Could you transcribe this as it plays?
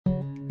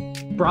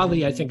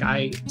broadly, I think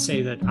I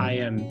say that I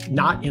am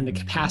not in the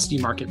capacity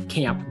market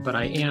camp, but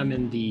I am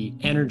in the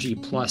energy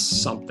plus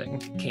something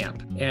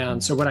camp.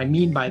 And so what I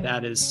mean by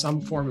that is some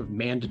form of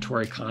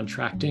mandatory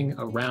contracting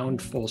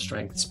around full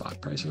strength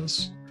spot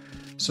prices.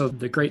 So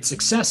the great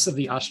success of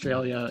the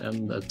Australia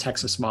and the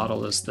Texas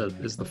model is the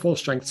full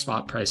strength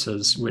spot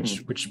prices,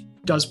 which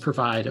does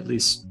provide, at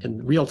least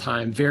in real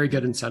time, very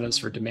good incentives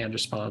for demand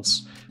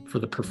response, for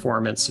the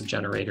performance of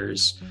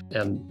generators,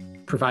 and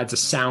provides a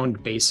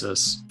sound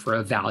basis for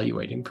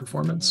evaluating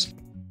performance.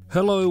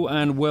 Hello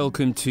and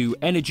welcome to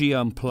Energy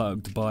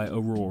Unplugged by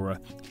Aurora.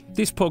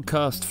 This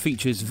podcast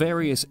features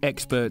various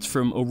experts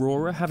from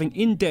Aurora having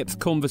in-depth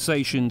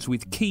conversations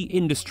with key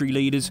industry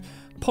leaders,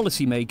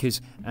 policymakers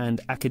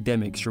and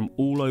academics from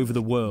all over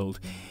the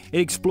world. It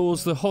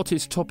explores the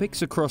hottest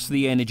topics across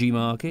the energy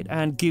market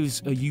and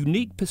gives a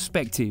unique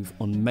perspective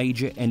on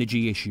major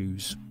energy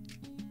issues.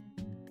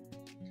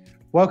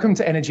 Welcome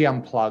to Energy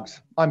Unplugged.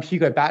 I'm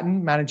Hugo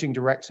Batten, Managing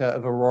Director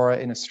of Aurora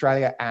in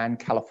Australia and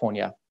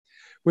California.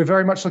 We're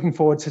very much looking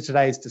forward to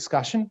today's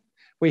discussion.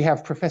 We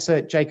have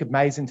Professor Jacob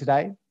Mazin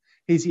today.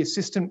 He's the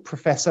Assistant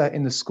Professor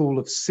in the School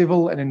of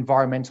Civil and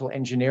Environmental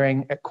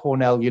Engineering at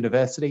Cornell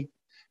University.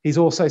 He's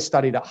also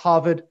studied at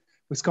Harvard,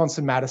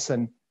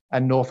 Winconsin-Madison,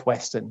 and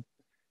Northwestern.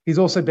 He's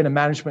also been a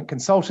management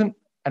consultant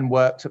and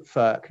worked at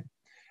FERC.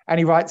 And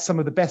he writes some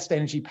of the best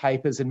energy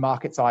papers in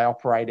markets I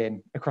operate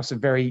in across a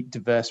very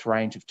diverse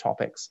range of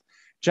topics.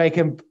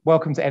 Jacob,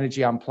 welcome to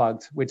Energy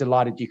Unplugged. We're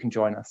delighted you can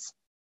join us.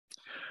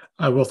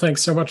 Well,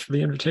 thanks so much for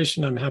the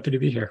invitation. I'm happy to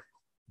be here.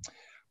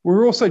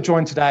 We're also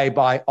joined today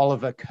by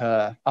Oliver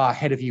Kerr, our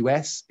head of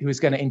US, who is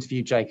going to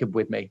interview Jacob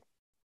with me.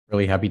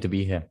 Really happy to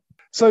be here.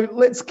 So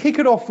let's kick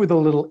it off with a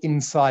little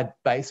inside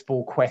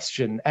baseball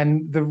question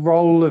and the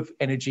role of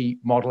energy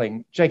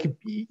modeling. Jacob,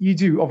 you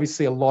do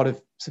obviously a lot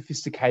of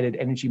sophisticated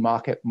energy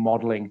market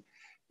modeling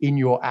in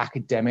your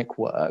academic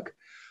work.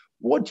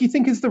 What do you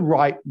think is the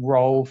right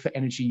role for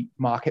energy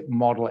market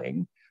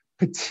modeling,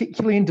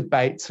 particularly in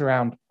debates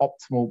around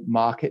optimal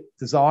market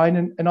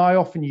design? And I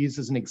often use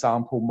as an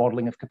example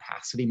modeling of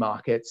capacity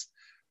markets,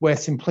 where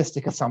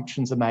simplistic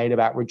assumptions are made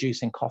about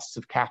reducing costs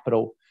of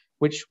capital,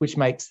 which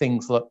makes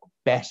things look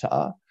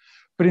better.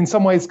 But in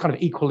some ways, kind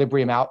of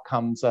equilibrium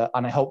outcomes are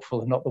unhelpful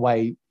and not the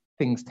way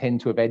things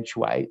tend to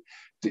eventuate.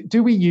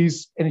 Do we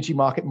use energy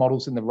market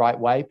models in the right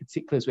way,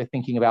 particularly as we're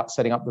thinking about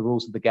setting up the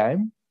rules of the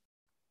game?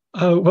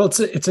 Well,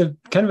 it's a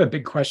kind of a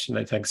big question,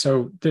 I think.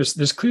 So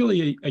there's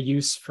clearly a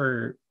use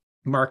for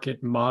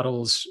market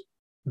models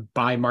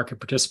by market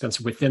participants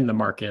within the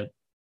market.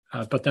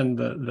 But then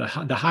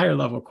the higher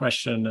level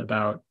question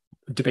about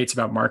debates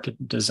about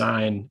market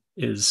design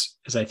is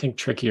I think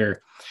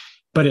trickier.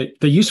 But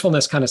the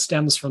usefulness kind of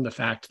stems from the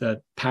fact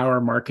that power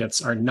markets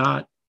are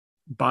not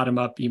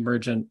bottom-up,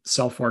 emergent,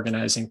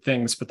 self-organizing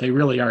things, but they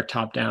really are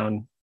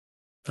top-down,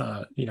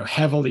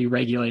 heavily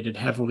regulated,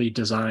 heavily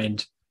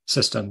designed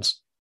systems.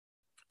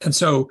 And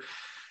so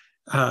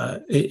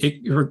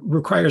it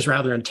requires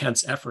rather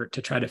intense effort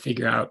to try to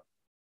figure out,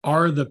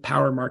 are the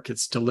power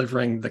markets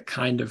delivering the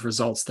kind of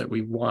results that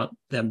we want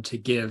them to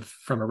give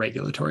from a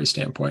regulatory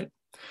standpoint?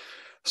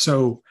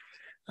 So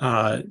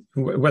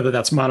whether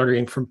that's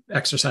monitoring from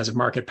exercise of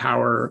market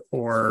power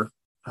or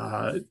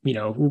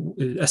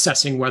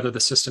assessing whether the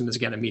system is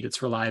going to meet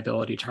its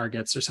reliability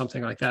targets or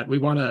something like that, we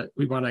want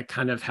to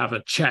kind of have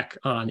a check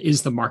on,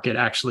 is the market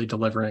actually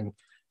delivering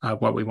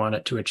what we want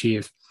it to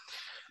achieve?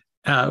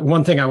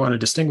 One thing I want to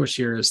distinguish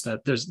here is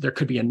that there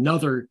could be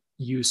another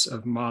use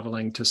of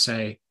modeling to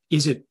say,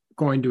 is it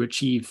going to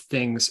achieve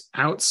things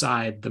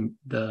outside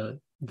the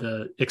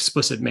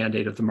explicit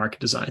mandate of the market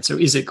design? So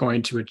is it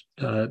going to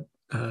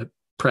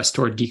press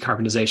toward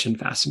decarbonization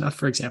fast enough,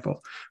 for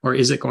example? Or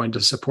is it going to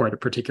support a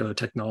particular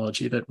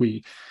technology that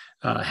we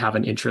have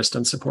an interest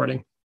in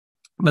supporting?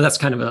 But that's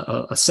kind of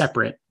a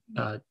separate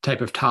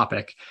type of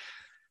topic.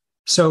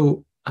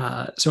 So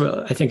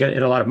I think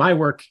in a lot of my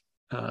work,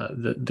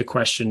 the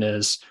question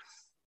is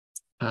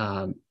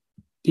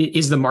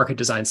the market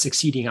design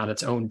succeeding on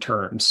its own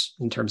terms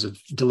in terms of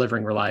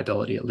delivering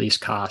reliability at least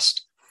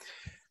cost?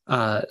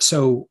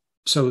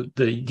 So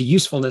the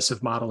usefulness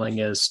of modeling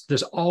is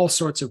there's all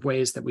sorts of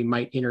ways that we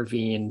might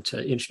intervene to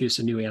introduce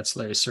a new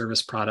ancillary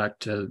service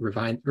product, to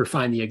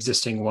refine the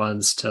existing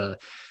ones, to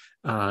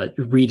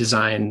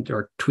redesign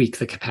or tweak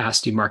the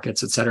capacity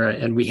markets, et cetera.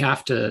 And we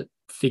have to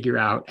figure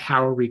out,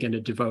 how are we going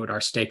to devote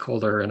our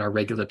stakeholder and our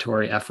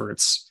regulatory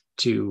efforts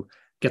to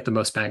get the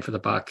most bang for the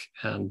buck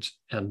and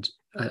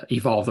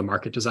evolve the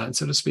market design,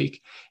 so to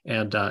speak.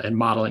 And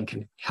modeling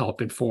can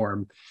help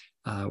inform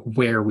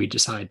where we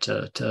decide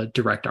to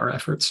direct our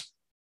efforts.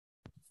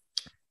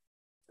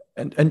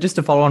 And just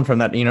to follow on from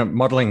that,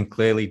 modeling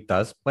clearly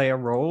does play a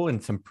role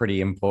in some pretty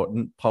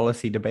important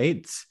policy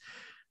debates.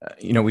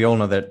 We all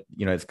know that,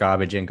 it's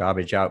garbage in,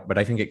 garbage out, but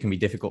I think it can be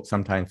difficult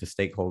sometimes for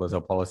stakeholders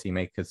or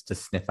policymakers to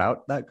sniff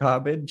out that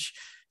garbage,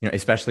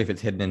 especially if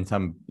it's hidden in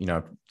some,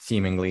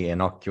 seemingly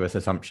innocuous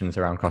assumptions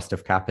around cost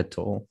of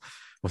capital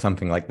or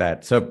something like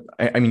that. So,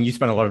 I mean, you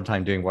spend a lot of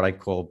time doing what I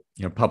call,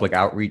 public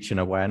outreach and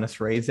awareness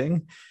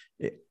raising.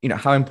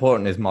 how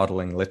important is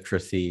modeling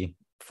literacy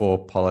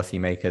for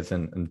policymakers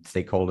and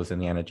stakeholders in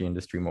the energy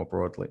industry more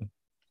broadly?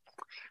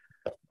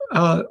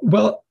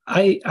 Well,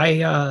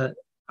 I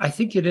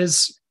think it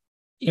is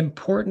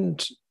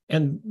important,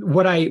 and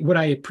what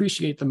I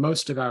appreciate the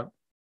most about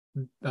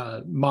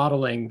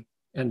modeling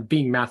and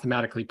being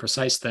mathematically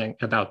precise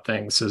about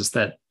things is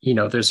that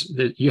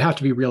you have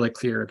to be really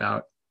clear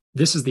about,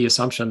 this is the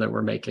assumption that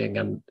we're making,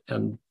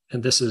 and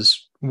this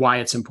is why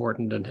it's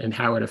important, and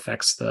how it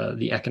affects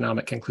the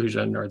economic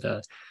conclusion or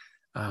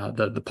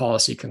the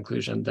policy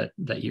conclusion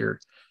that you're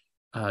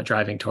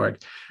driving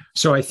toward.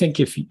 So I think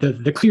if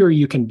the clearer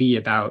you can be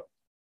about,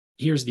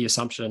 here's the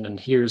assumption and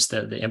here's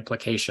the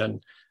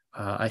implication,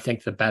 I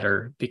think the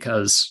better,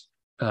 because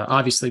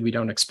obviously we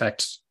don't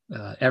expect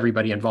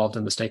everybody involved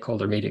in the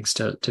stakeholder meetings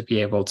to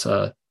be able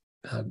to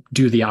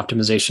do the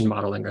optimization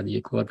modeling or the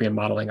equilibrium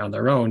modeling on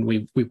their own.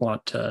 We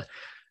want to,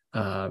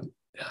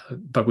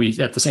 but we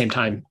at the same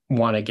time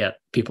want to get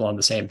people on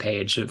the same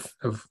page of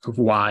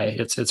why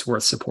it's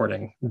worth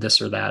supporting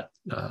this or that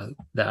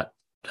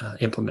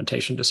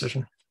implementation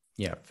decision.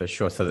 Yeah, for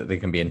sure, so that they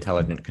can be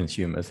intelligent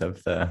consumers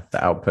of the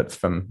outputs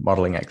from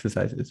modeling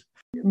exercises.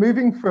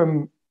 Moving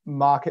from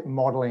market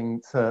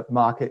modeling to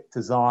market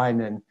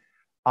design, and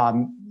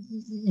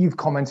you've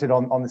commented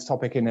on this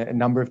topic in a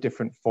number of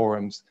different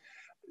forums.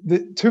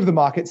 The two of the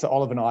markets that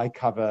Oliver and I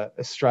cover,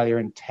 Australia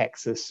and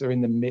Texas, are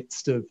in the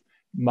midst of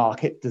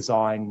market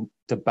design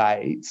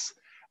debates.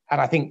 And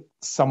I think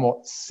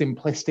somewhat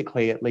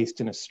simplistically, at least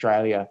in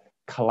Australia,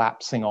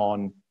 collapsing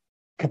on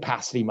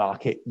capacity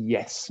market,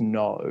 yes,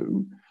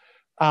 no.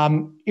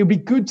 It would be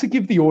good to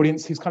give the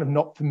audience who's kind of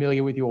not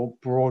familiar with your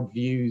broad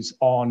views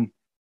on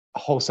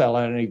wholesale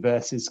only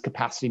versus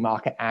capacity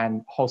market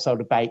and wholesale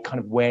debate, kind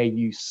of where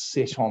you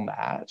sit on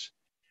that.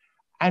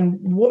 And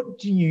what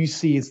do you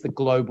see as the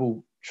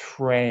global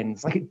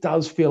trends? Like, it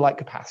does feel like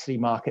capacity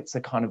markets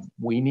are kind of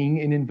winning,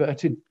 in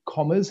inverted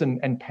commas,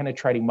 and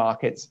penetrating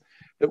markets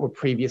that were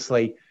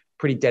previously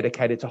pretty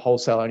dedicated to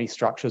wholesale only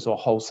structures or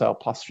wholesale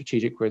plus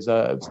strategic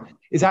reserves.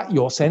 Is that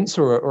your sense,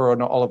 or are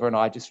Oliver and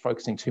I just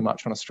focusing too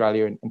much on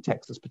Australia and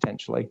Texas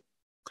potentially?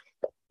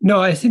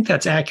 No, I think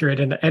that's accurate.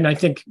 And I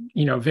think,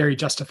 very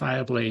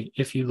justifiably,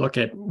 if you look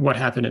at what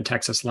happened in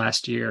Texas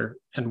last year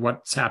and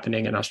what's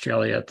happening in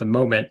Australia at the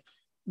moment,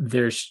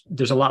 there's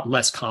a lot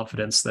less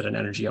confidence that an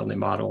energy only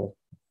model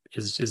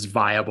is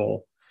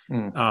viable.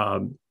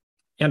 And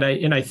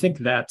I think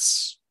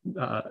that's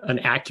an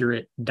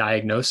accurate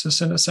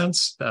diagnosis, in a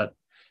sense, that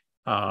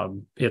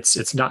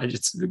it's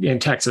in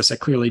Texas, it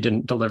clearly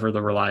didn't deliver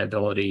the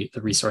reliability,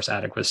 the resource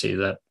adequacy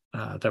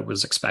that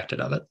was expected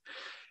of it.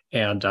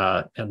 And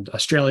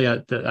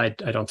Australia, I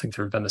don't think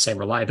there have been the same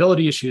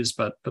reliability issues,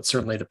 but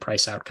certainly the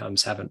price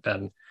outcomes haven't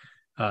been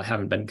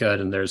good,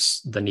 and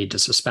there's the need to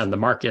suspend the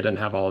market and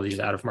have all of these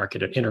out of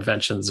market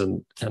interventions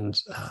and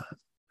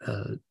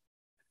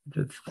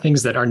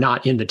things that are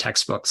not in the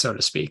textbook, so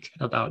to speak,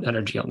 about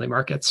energy only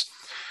markets.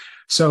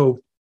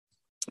 So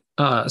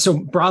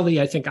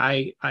broadly, I think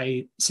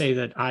I say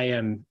that I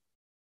am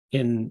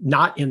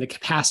not in the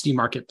capacity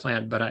market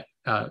plan, but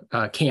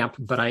camp,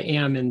 but I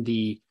am in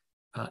the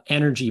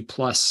energy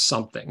plus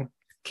something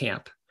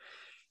camp.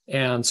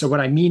 And so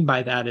what I mean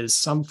by that is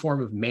some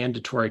form of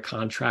mandatory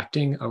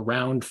contracting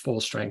around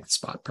full strength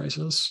spot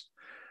prices.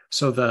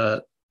 So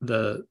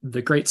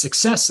the great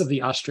success of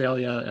the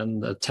Australia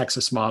and the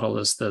Texas model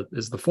is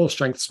the full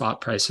strength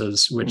spot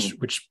prices,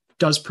 which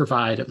does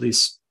provide, at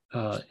least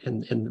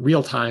in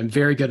real time,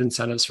 very good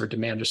incentives for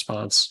demand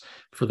response,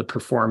 for the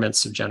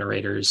performance of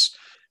generators,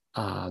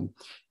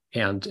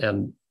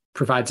 and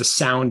provides a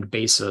sound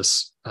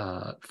basis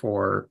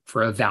for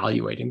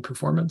evaluating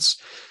performance.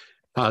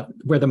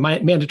 Where the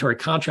mandatory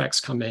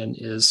contracts come in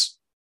is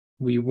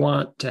we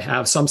want to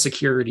have some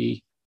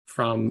security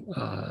from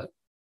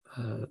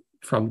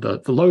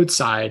the load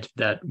side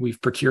that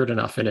we've procured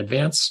enough in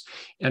advance,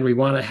 and we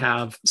want to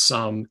have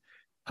some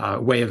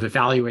way of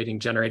evaluating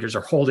generators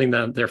or holding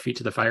their feet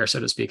to the fire, so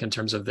to speak, in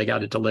terms of they got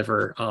to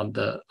deliver on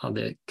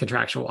the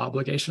contractual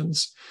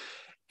obligations.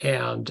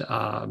 And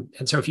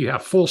so if you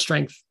have full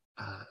strength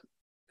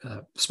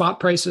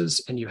spot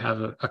prices and you have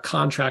a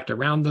contract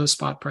around those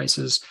spot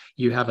prices,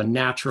 you have a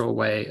natural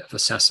way of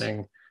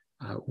assessing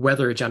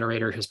whether a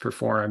generator has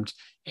performed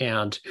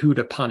and who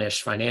to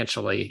punish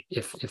financially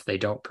if they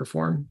don't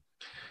perform.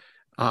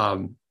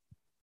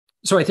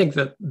 So I think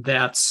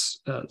that's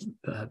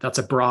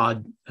a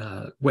broad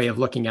way of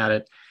looking at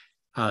it.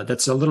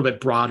 That's a little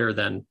bit broader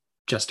than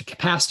just a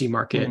capacity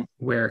market,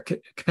 where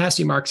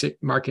capacity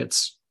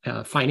markets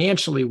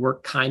financially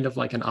work kind of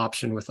like an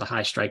option with a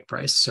high strike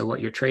price. So what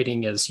you're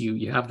trading is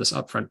you have this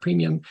upfront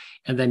premium,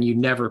 and then you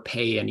never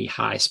pay any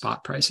high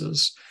spot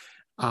prices.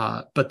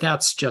 But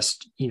that's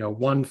just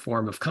one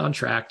form of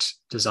contract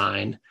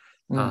design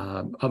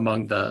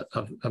among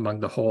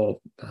the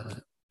whole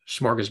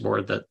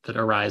smorgasbord that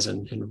arise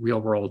in real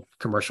world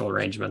commercial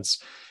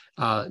arrangements.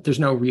 There's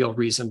no real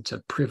reason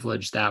to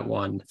privilege that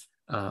one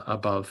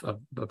above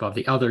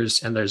the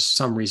others, and there's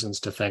some reasons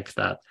to think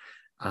that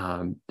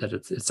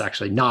it's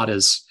actually not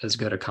as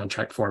good a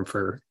contract form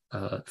for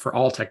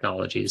all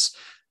technologies,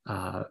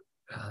 and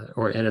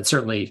it's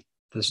certainly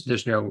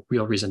there's no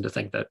real reason to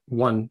think that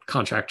one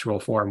contractual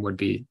form would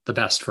be the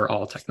best for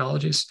all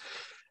technologies.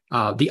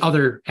 The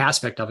other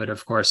aspect of it,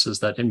 of course, is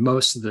that in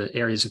most of the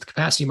areas of the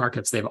capacity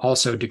markets, they've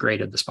also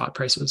degraded the spot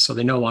prices. So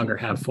they no longer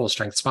have full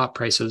strength spot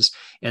prices.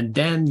 And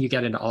then you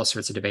get into all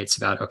sorts of debates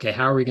about, okay,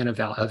 how are we going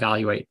to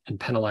evaluate and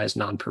penalize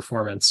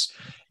non-performance?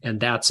 And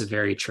that's a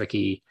very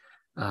tricky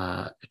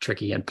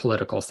and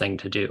political thing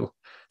to do.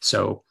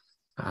 So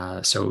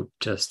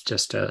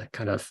just to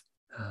kind of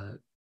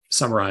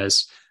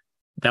summarize,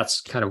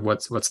 that's kind of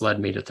what's led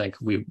me to think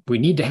we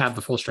need to have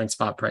the full strength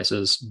spot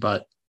prices,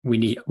 but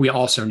we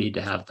also need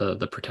to have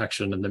the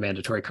protection and the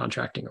mandatory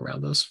contracting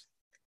around those.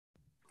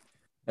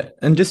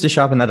 And just to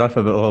sharpen that up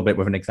a little bit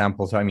with an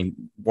example, so I mean,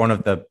 one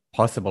of the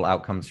possible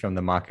outcomes from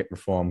the market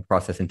reform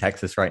process in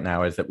Texas right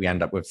now is that we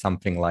end up with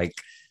something like,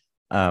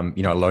 a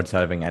load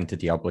serving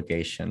entity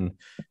obligation,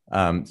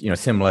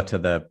 similar to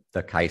the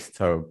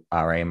CAISO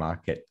RA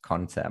market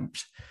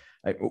concept.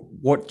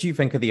 What do you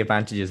think are the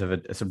advantages of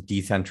a sort of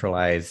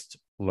decentralized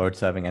load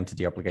serving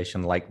entity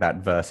obligation like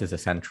that versus a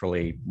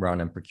centrally run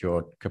and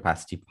procured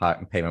capacity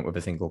payment with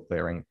a single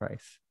clearing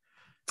price?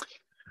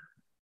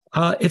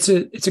 It's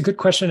a good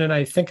question, and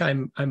I think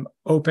I'm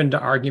open to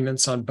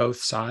arguments on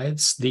both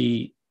sides.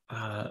 The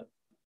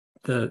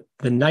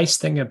nice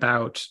thing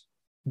about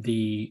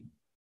the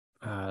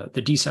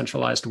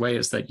decentralized way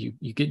is that you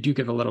do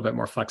give a little bit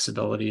more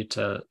flexibility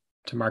to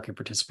market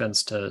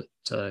participants to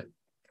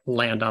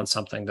land on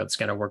something that's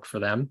going to work for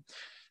them.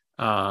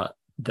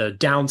 The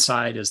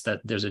downside is that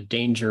there's a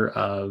danger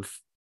of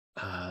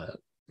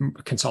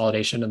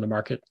consolidation in the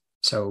market.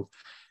 So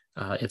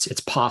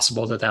it's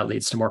possible that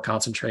leads to more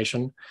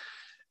concentration.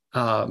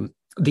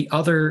 The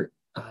other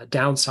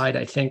downside,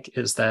 I think,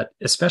 is that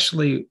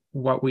especially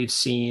what we've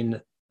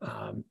seen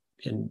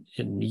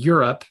in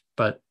Europe,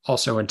 but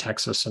also in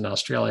Texas and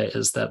Australia,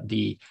 is that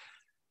the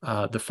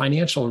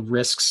financial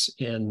risks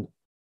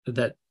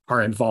that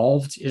are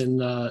involved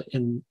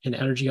in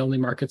energy only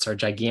markets are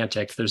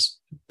gigantic. There's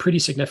pretty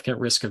significant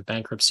risk of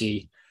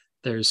bankruptcy.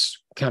 There's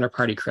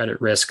counterparty credit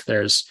risk.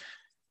 There's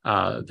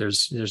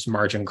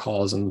margin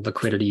calls and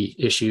liquidity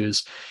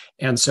issues.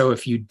 And so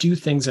if you do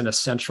things in a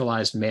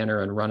centralized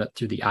manner and run it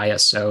through the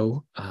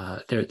ISO,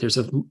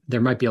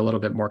 there might be a little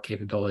bit more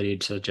capability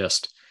to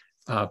just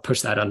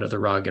push that under the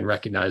rug and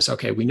recognize,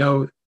 okay, we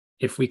know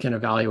if we can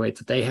evaluate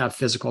that they have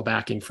physical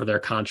backing for their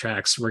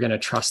contracts, we're going to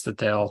trust that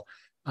they'll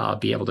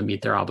be able to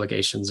meet their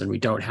obligations, and we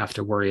don't have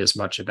to worry as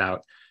much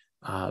about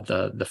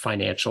the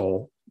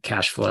financial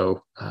cash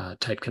flow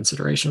type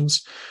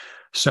considerations.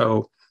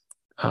 So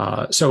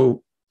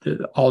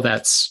all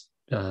that's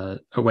a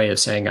way of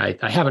saying I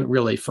haven't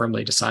really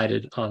firmly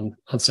decided on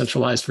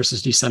centralized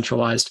versus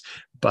decentralized,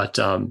 but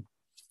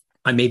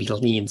I maybe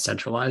lean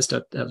centralized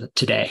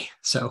today.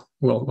 So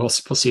we'll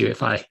see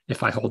if I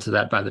hold to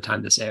that by the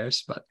time this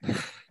airs. But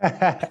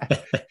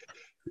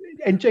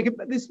and Jacob,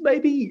 this may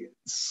be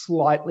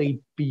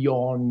slightly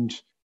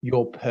beyond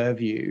your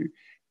purview,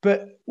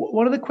 but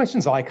one of the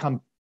questions I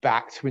come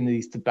back to in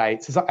these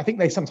debates is I think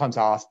they sometimes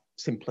are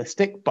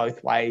simplistic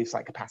both ways,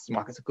 like capacity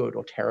markets are good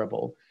or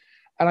terrible.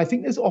 And I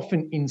think there's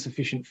often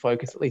insufficient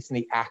focus, at least in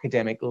the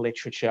academic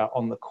literature,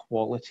 on the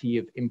quality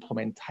of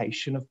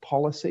implementation of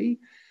policy.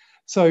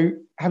 So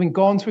having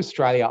gone to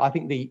Australia, I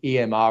think the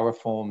EMR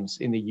reforms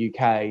in the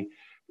UK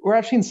were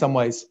actually in some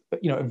ways,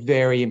 a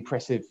very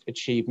impressive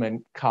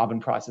achievement. Carbon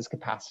prices,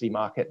 capacity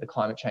market, the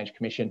Climate Change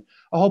Commission,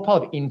 a whole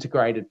pile of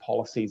integrated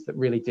policies that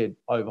really did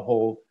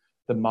overhaul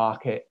the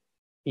market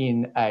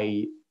in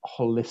a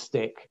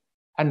holistic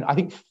and I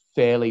think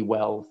fairly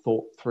well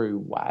thought through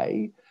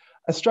way.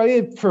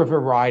 Australia, for a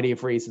variety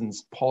of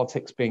reasons,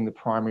 politics being the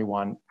primary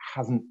one,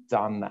 hasn't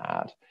done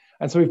that.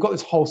 And so we've got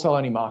this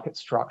wholesale-only market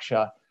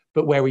structure,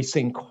 but where we've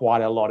seen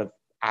quite a lot of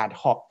ad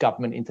hoc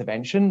government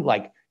intervention,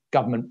 like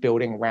government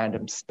building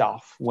random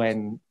stuff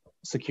when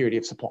security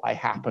of supply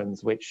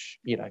happens, which,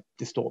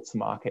 distorts the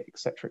market, et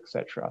cetera, et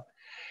cetera.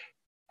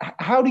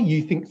 How do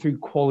you think through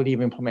quality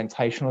of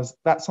implementation? Is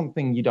that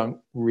something you don't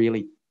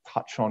really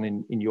touch on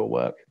in your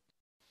work?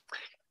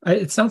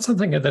 It's not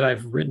something that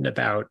I've written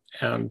about,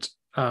 and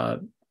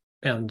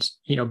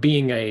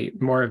being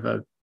more of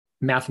a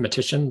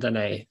mathematician than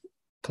a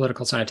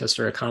political scientist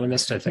or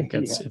economist, I think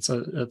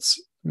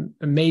it's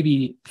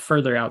maybe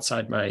further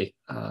outside my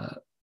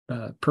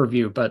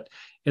purview, but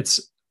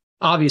it's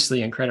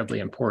obviously incredibly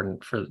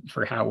important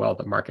for how well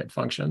the market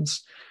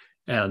functions.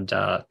 And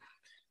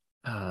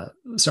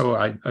so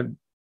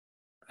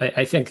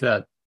I think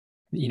that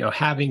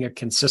having a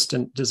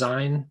consistent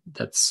design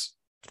that's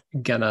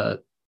gonna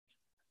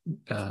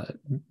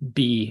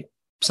be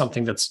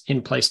something that's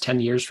in place 10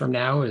 years from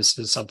now is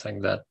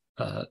something that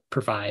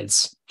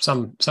provides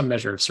some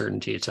measure of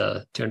certainty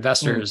to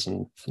investors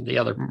and the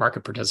other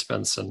market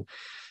participants, and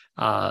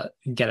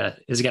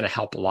is gonna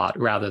help a lot,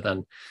 rather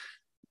than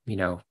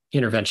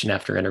intervention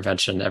after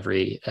intervention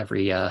every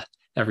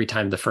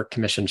time the FERC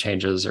commission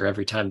changes, or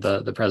every time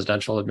the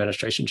presidential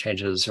administration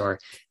changes, or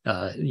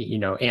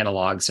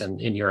analogs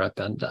in Europe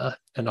and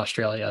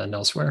Australia and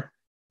elsewhere.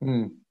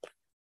 Mm.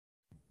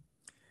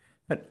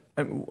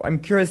 I'm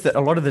curious that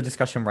a lot of the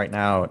discussion right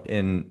now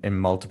in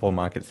multiple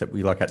markets that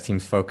we look at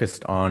seems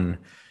focused on,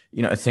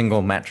 a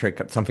single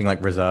metric, something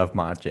like reserve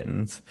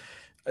margins.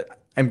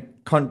 I'm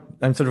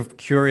sort of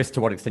curious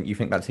to what extent you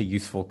think that's a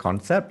useful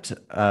concept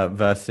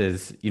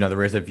versus,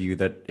 there is a view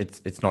that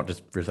it's not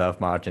just reserve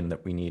margin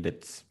that we need,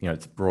 it's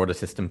broader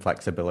system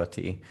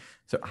flexibility.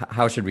 So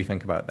how should we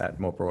think about that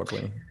more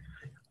broadly?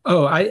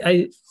 Oh,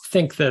 I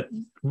think that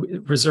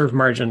reserve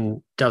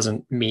margin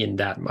doesn't mean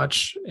that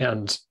much.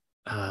 And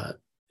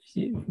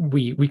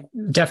we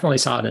definitely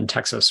saw it in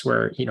Texas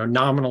where,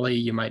 nominally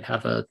you might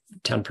have a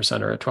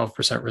 10% or a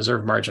 12%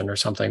 reserve margin or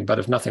something, but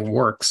if nothing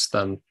works,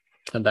 then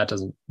that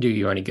doesn't do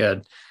you any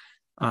good.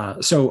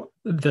 So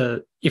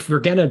if we're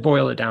going to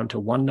boil it down to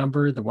one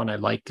number, the one I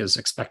like is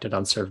expected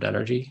unserved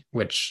energy,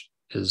 which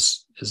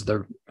is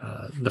the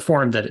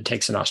form that it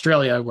takes in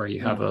Australia, where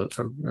you have a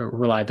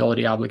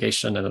reliability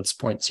obligation and it's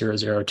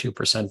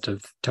 0.002%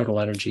 of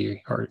total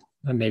energy, or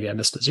maybe I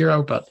missed a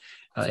zero, but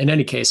in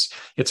any case,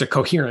 it's a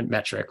coherent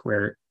metric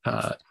where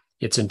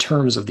it's in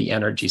terms of the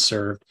energy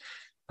served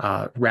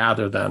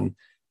rather than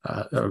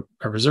a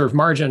reserve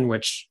margin,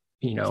 which,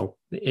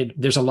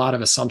 there's a lot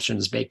of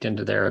assumptions baked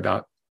into there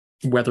about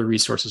whether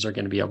resources are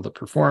going to be able to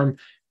perform,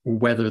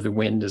 whether the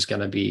wind is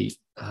going to be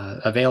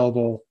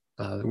available,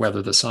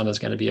 whether the sun is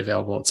going to be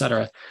available, et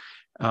cetera.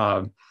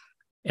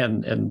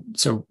 And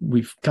so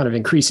we've kind of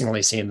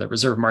increasingly seen that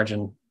reserve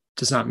margin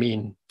does not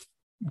mean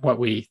what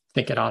we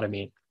think it ought to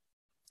mean.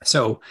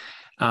 So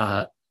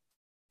I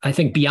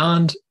think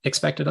beyond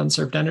expected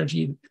unserved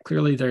energy,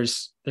 clearly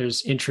there's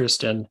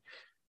interest in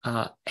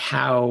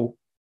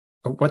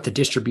what the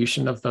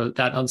distribution of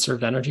that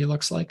unserved energy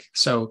looks like.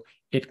 So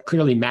it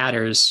clearly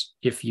matters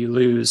if you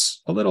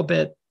lose a little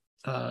bit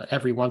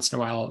every once in a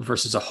while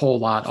versus a whole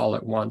lot all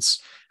at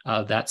once.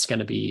 That's going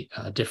to be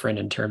different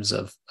in terms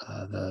of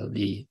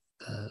the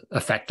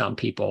effect on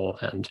people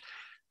and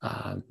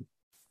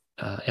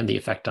the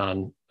effect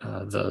on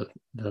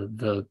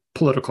the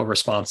political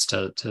response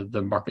to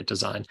the market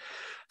design.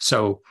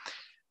 So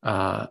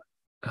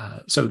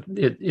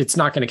it's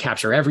not going to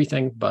capture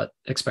everything, but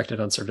expected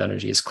unserved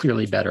energy is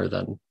clearly better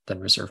than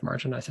reserve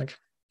margin, I think.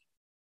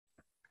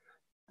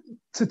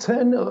 To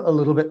turn a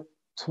little bit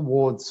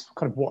towards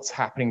kind of what's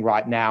happening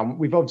right now,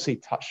 we've obviously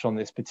touched on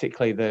this,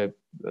 particularly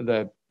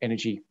the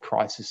energy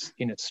crisis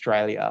in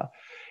Australia.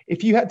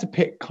 If you had to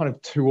pick kind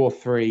of 2 or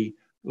 3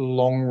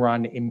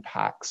 long-run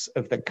impacts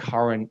of the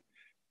current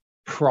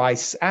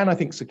price and I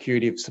think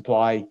security of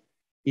supply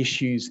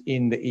issues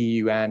in the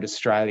EU and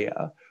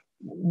Australia,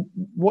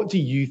 what do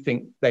you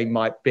think they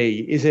might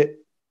be? Is it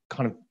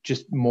kind of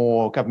just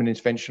more government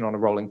intervention on a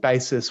rolling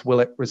basis? Will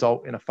it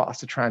result in a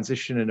faster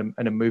transition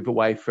and a move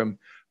away from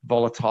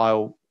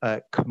volatile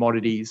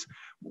commodities?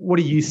 What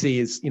do you see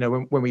as,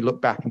 when we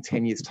look back in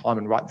 10 years' time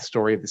and write the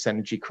story of this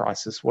energy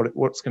crisis,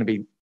 what's going to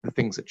be the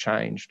things that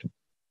changed?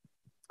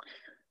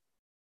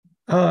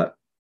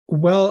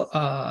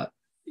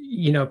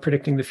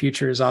 Predicting the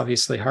future is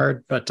obviously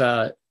hard, but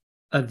I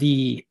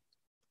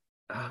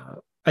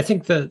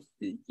think that,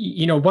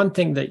 one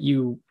thing that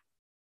you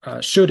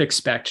should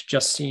expect,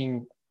 just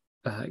seeing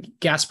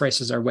gas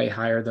prices are way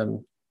higher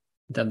than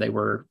they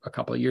were a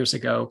couple of years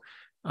ago,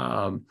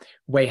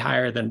 way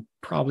higher than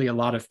probably a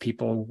lot of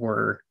people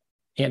were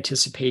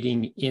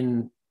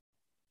anticipating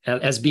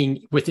as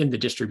being within the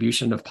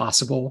distribution of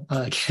possible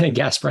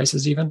gas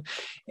prices even.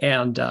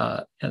 And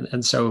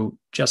so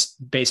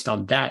just based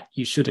on that,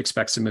 you should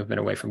expect some movement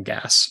away from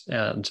gas,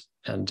 and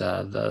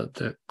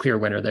the clear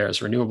winner there is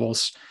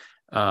renewables.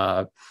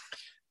 At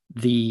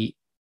the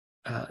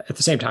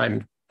same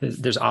time,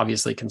 there's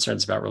obviously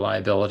concerns about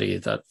reliability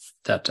that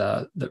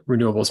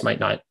renewables might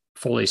not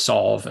fully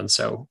solve, and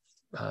so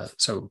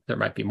there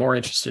might be more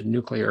interest in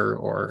nuclear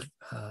or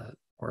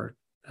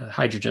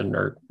hydrogen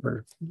or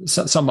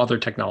some other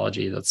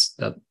technology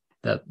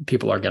that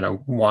people are going to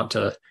want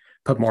to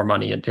put more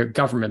money into.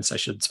 Governments, I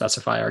should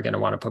specify, are going to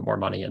want to put more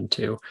money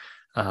into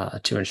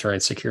to ensuring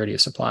security of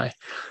supply.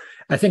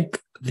 I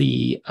think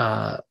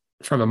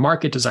from a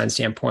market design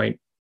standpoint,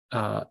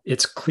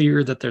 it's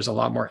clear that there's a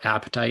lot more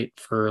appetite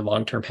for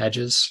long-term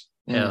hedges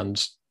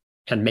and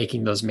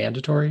making those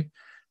mandatory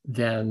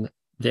than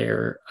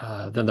there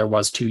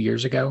was 2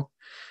 years ago.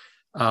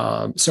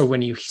 So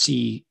when you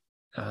see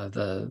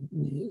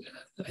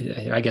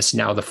I guess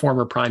now the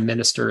former Prime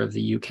Minister of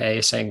the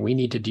UK saying we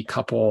need to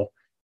decouple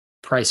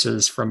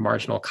prices from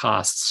marginal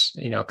costs,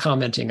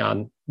 commenting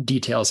on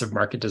details of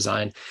market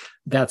design,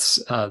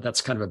 that's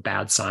kind of a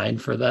bad sign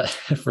for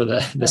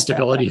the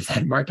stability of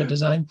that market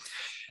design.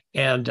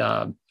 And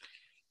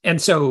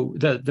so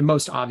the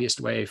most obvious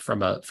way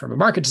from a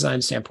market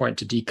design standpoint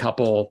to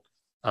decouple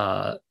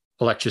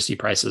electricity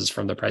prices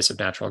from the price of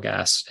natural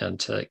gas and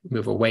to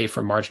move away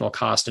from marginal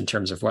cost in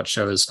terms of what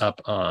shows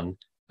up on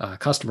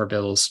customer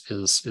bills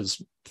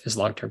is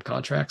long-term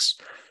contracts,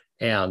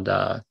 and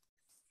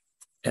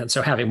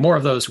so having more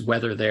of those,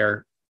 whether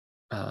they're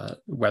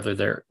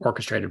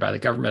orchestrated by the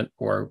government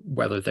or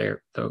whether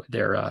they're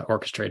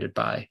orchestrated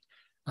by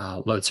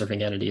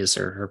load-serving entities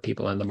or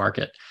people in the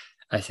market,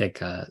 I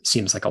think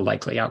seems like a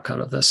likely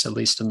outcome of this, at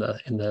least in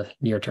the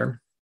near term.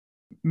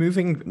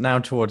 Moving now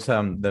towards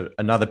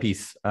another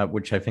piece,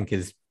 which I think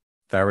is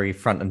very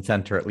front and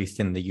center, at least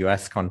in the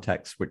US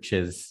context, which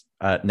is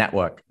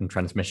network and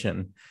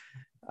transmission.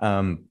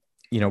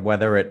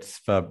 Whether it's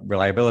for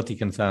reliability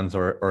concerns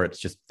or it's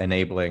just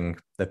enabling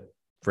the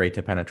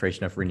greater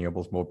penetration of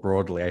renewables more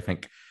broadly, I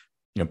think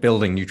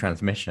building new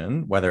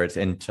transmission, whether it's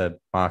into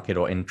market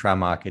or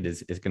intra-market,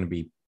 is going to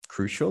be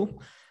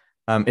crucial.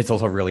 It's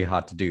also really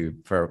hard to do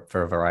for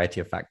a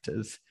variety of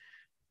factors.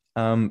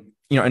 And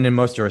in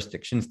most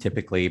jurisdictions,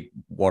 typically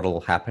what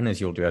will happen is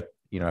you'll do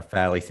a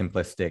fairly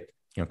simplistic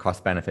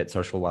cost benefit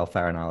social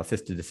welfare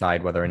analysis to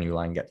decide whether a new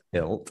line gets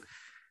built.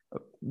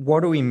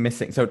 What are we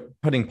missing? So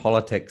putting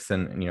politics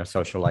and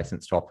social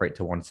license to operate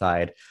to one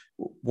side,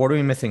 what are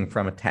we missing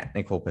from a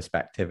technical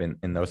perspective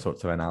in those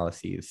sorts of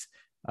analyses,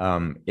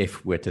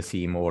 if we're to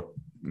see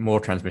more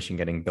transmission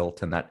getting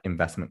built and that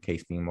investment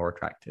case being more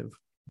attractive?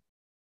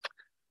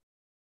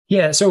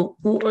 Yeah, so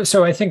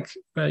I think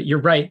you're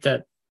right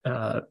that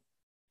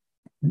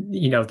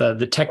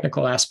the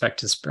technical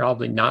aspect is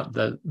probably not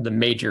the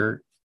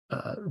major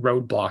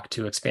roadblock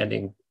to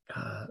expanding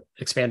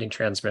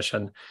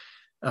transmission,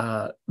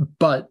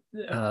 but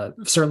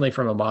certainly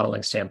from a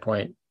modeling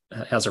standpoint,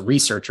 as a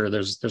researcher,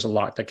 there's a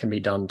lot that can be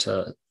done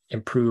to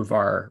improve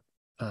our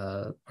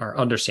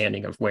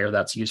understanding of where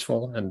that's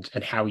useful and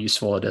how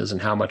useful it is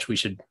and how much we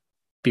should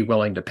be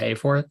willing to pay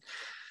for it.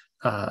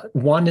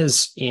 One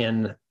is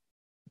in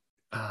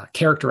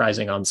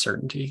characterizing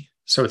uncertainty.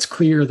 So it's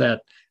clear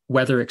that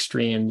weather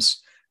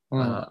extremes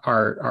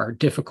are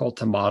difficult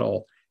to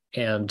model,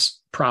 and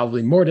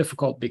probably more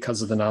difficult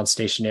because of the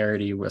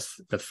non-stationarity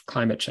with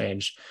climate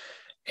change.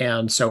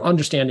 And so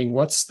understanding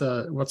what's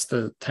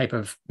the type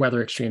of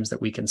weather extremes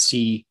that we can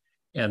see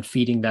and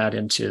feeding that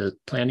into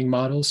planning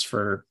models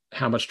for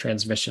how much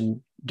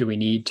transmission do we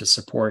need to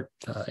support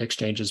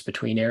exchanges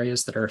between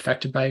areas that are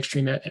affected by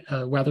extreme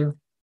weather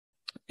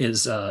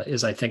is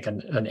I think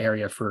an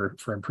area for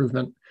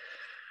improvement.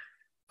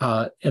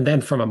 And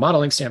then from a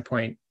modeling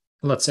standpoint,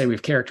 let's say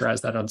we've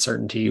characterized that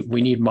uncertainty.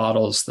 We need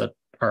models that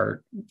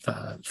are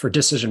for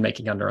decision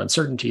making under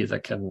uncertainty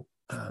that can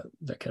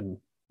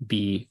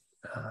be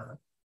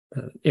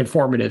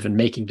informative in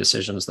making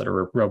decisions that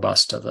are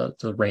robust to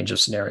the range of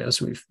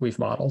scenarios we've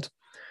modeled.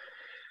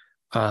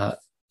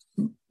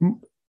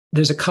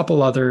 There's a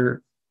couple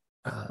other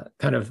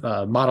kind of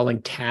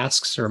modeling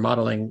tasks or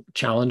modeling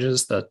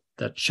challenges that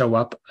show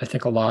up, I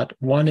think, a lot.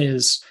 One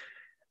is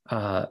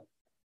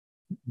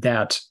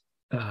that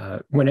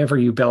whenever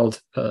you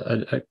build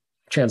a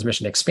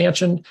transmission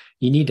expansion,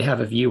 you need to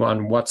have a view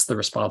on what's the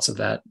response of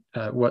that,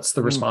 what's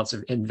the response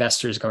of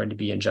investors going to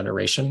be in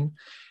generation,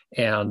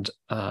 and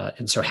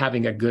so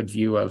having a good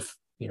view of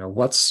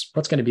what's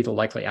going to be the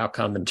likely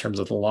outcome in terms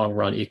of the long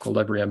run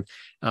equilibrium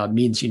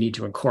means you need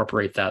to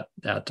incorporate that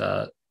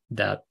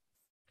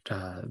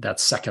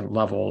second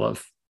level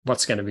of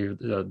what's going to be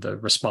the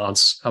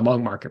response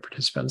among market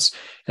participants,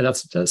 and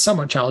that's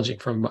somewhat challenging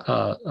from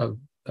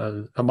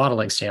a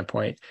modeling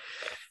standpoint.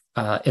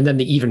 And then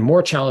the even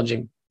more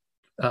challenging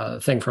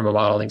thing from a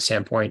modeling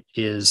standpoint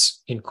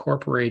is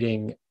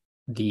incorporating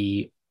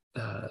the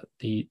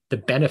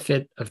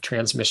benefit of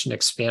transmission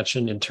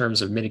expansion in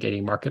terms of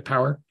mitigating market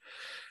power,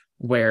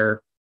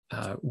 where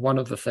one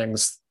of the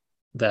things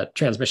that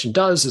transmission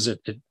does is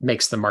it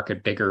makes the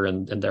market bigger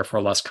and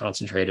therefore less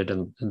concentrated,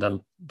 and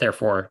then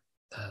therefore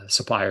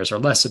suppliers are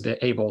less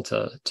able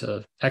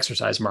to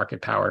exercise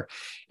market power.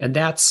 And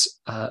that's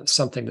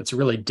something that's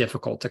really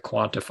difficult to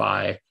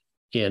quantify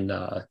in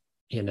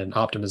an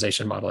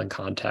optimization modeling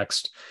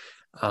context.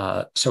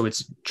 So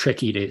it's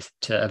tricky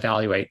to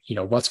evaluate,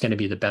 what's going to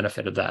be the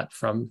benefit of that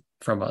from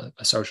a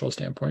social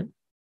standpoint.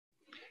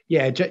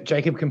 Yeah,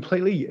 Jacob,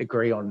 completely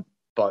agree on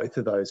both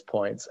of those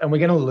points. And we're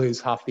going to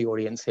lose half the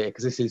audience here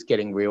because this is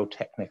getting real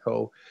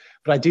technical.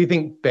 But I do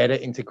think better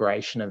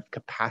integration of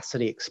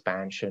capacity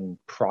expansion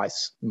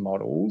price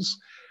models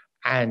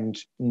and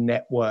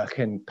network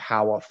and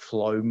power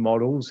flow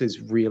models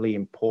is really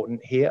important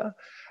here.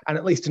 And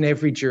at least in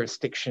every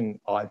jurisdiction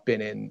I've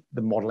been in,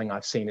 the modeling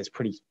I've seen is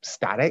pretty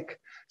static.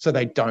 So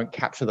they don't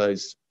capture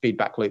those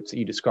feedback loops that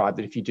you described,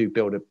 that if you do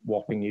build a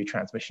whopping new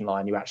transmission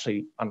line, you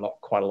actually unlock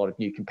quite a lot of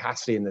new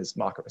capacity, and there's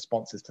market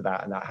responses to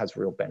that, and that has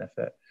real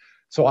benefit.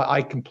 So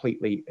I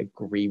completely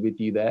agree with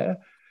you there.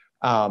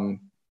 A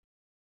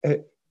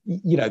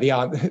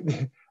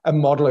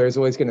modeler is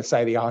always going to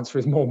say the answer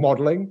is more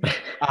modeling.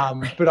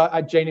 But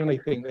I genuinely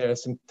think there are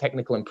some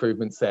technical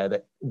improvements there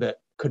that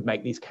could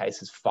make these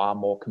cases far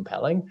more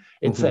compelling.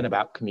 It's then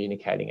about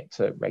communicating it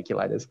to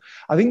regulators.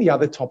 I think the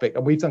other topic,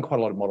 and we've done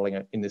quite a lot of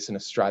modeling in this in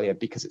Australia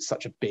because it's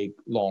such a big,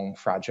 long,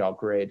 fragile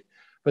grid,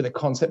 but the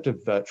concept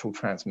of virtual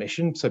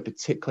transmission, so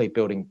particularly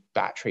building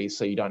batteries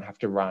so you don't have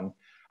to run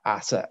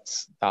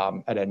assets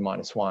at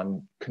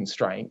N-1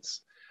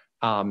 constraints,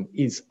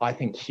 is, I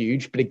think,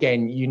 huge. But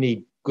again, you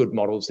need good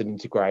models that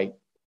integrate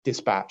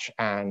dispatch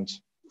and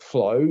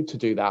flow to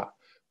do that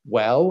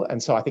well.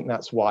 And so I think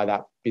that's why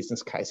that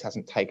business case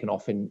hasn't taken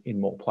off in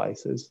more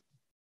places.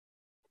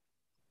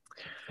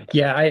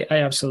 Yeah, I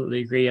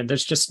absolutely agree. And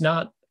there's just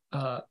not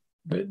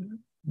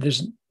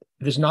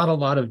there's not a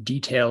lot of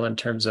detail in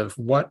terms of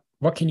what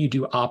can you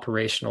do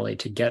operationally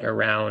to get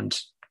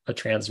around a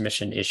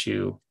transmission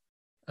issue,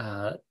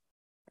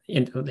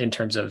 in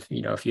terms of,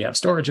 if you have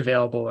storage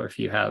available, or if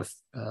you have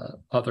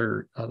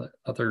other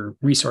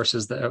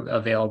resources that are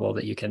available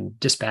that you can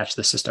dispatch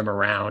the system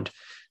around.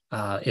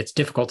 It's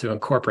difficult to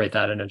incorporate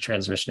that in a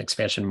transmission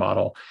expansion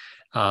model.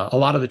 A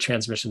lot of the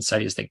transmission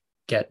studies that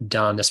get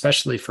done,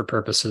 especially for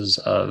purposes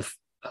of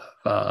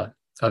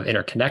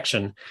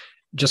interconnection,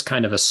 just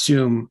kind of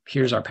assume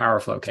here's our power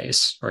flow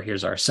case, or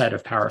here's our set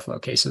of power flow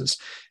cases,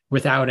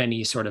 without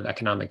any sort of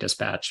economic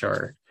dispatch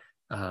or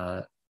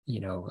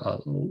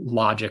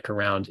logic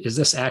around, is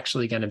this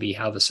actually going to be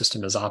how the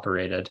system is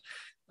operated?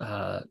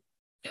 And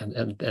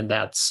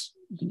that's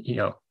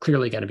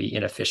clearly going to be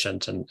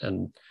inefficient,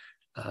 and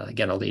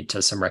going to lead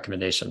to some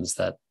recommendations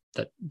that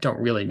don't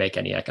really make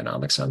any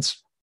economic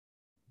sense.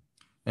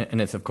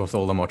 And it's, of course,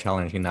 all the more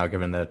challenging now,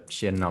 given the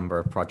sheer number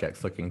of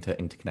projects looking to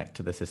interconnect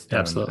to the system.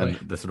 Absolutely.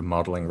 And the sort of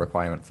modeling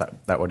requirements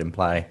that would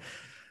imply.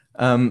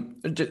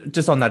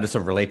 Just on that, a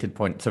sort of related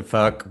point, so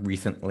FERC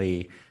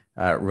recently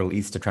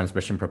released a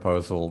transmission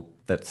proposal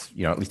that's,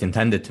 at least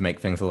intended to make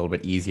things a little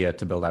bit easier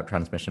to build out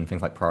transmission,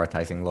 things like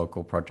prioritizing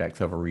local projects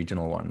over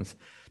regional ones.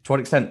 To what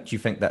extent do you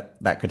think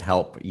that could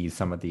help ease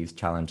some of these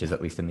challenges,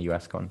 at least in the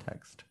US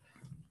context?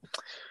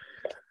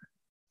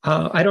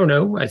 I don't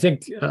know. I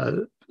think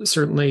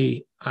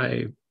certainly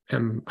I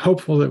am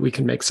hopeful that we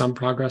can make some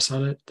progress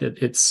on it. That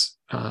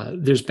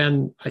there's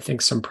been, I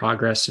think, some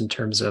progress in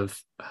terms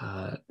of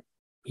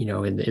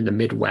in the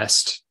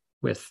Midwest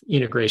with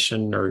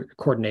integration or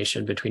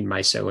coordination between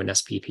MISO and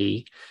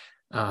SPP.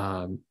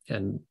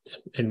 And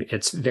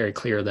it's very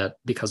clear that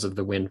because of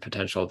the wind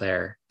potential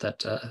there,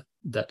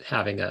 that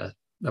having a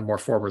more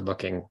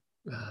forward-looking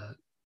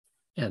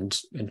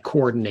and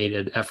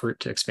coordinated effort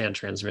to expand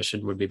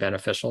transmission would be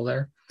beneficial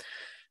there.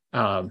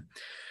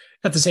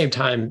 At the same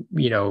time,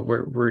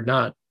 we're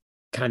not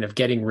kind of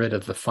getting rid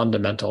of the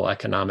fundamental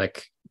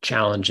economic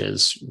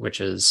challenges, which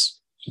is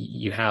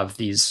you have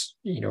these,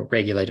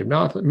 regulated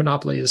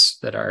monopolies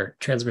that are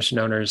transmission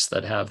owners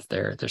that have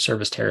their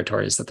service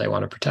territories that they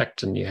want to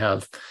protect, and you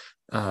have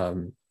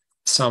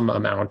some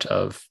amount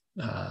of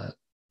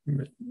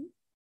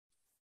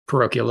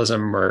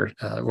parochialism, or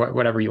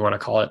whatever you want to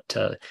call it,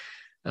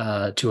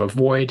 to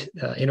avoid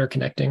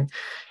interconnecting.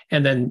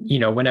 And then,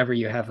 whenever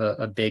you have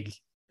a big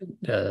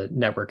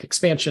network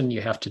expansion, you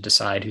have to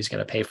decide who's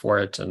going to pay for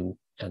it, and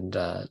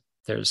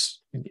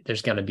there's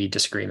going to be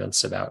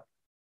disagreements about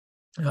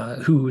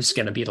who's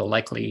going to be the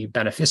likely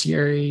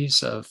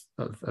beneficiaries of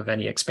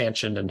any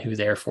expansion, and who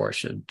therefore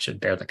should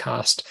bear the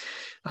cost.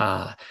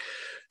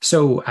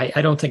 So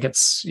I don't think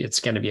it's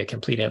going to be a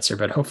complete answer,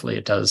 but hopefully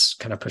it does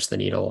kind of push the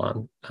needle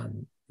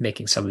on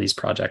making some of these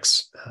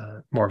projects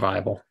more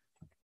viable.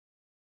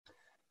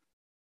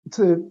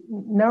 To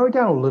narrow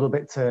down a little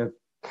bit to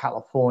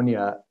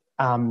California,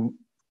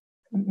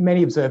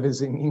 many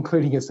observers,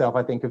 including yourself,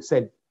 I think, have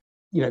said,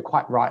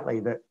 quite rightly,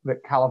 that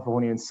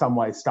California in some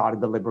ways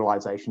started the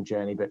liberalization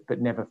journey,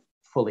 but never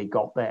fully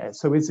got there.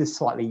 So is this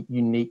slightly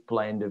unique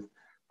blend of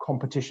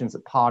competitions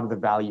at part of the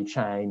value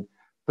chain,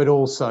 but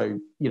also,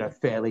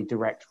 fairly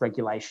direct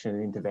regulation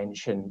and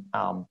intervention,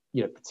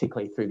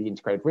 particularly through the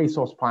integrated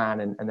resource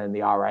plan and then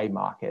the RA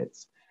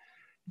markets.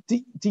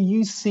 Do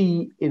you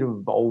see it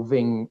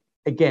evolving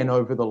again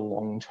over the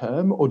long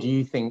term, or do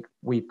you think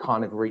we've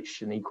kind of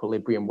reached an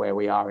equilibrium where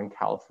we are in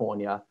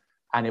California,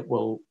 and it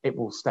will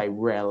stay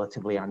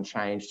relatively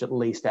unchanged, at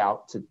least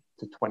out to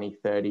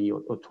 2030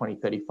 or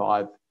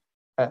 2035,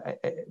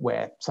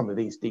 where some of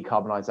these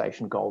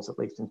decarbonisation goals, at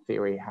least in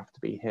theory, have to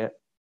be hit?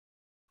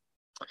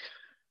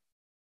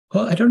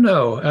 Well, I don't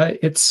know. I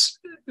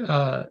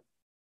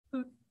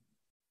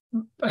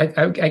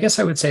guess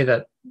I would say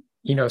that,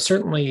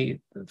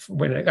 certainly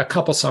when a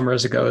couple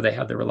summers ago they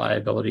had the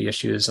reliability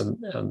issues,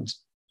 and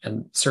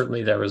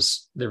certainly there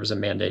was a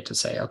mandate to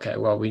say, okay,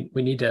 well, we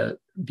need to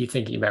be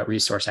thinking about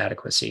resource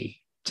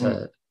adequacy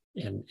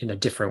in a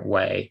different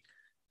way,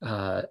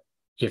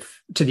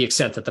 if to the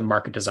extent that the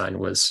market design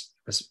was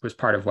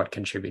part of what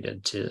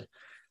contributed to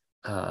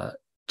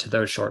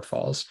those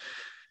shortfalls.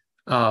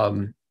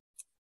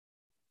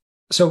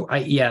 So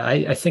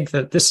I think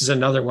that this is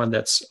another one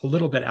that's a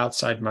little bit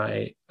outside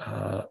my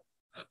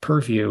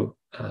purview,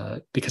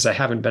 because I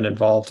haven't been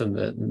involved in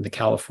the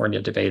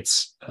California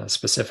debates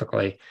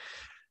specifically.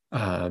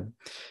 I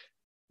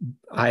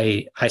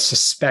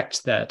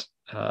suspect that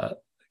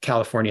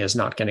California is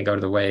not going to go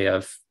to the way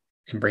of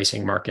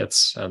embracing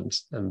markets, and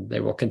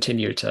they will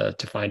continue to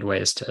find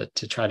ways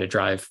to try to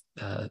drive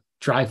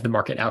the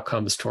market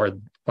outcomes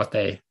toward what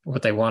they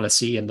want to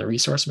see in the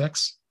resource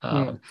mix.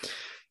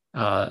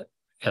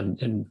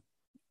 And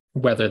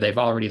whether they've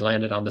already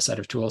landed on the set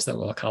of tools that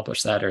will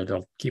accomplish that, or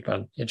they'll keep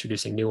on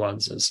introducing new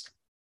ones, is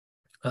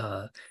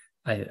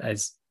I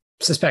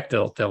suspect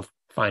they'll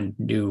find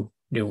new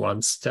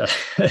ones to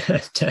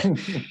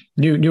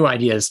new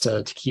ideas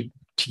to keep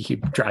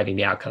driving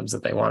the outcomes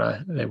that they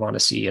want to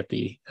see at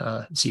the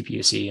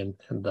CPUC and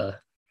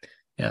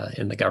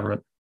in the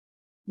government.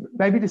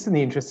 Maybe just in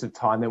the interest of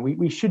time, then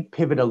we should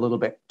pivot a little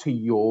bit to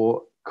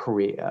your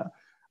career.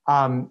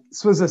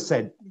 So as I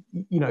said,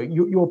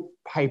 your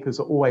papers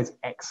are always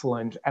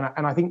excellent,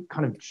 and I think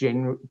kind of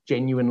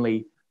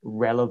genuinely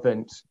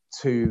relevant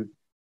to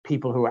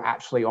people who are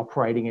actually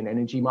operating in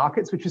energy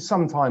markets, which is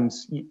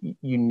sometimes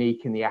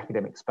unique in the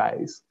academic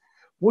space.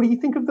 What do you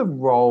think of the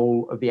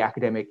role of the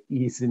academic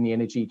is in the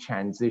energy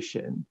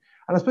transition?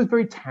 And I suppose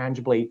very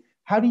tangibly,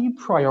 how do you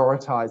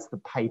prioritize the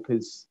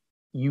papers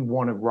you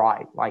want to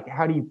write? Like,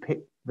 how do you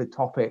pick the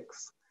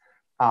topics?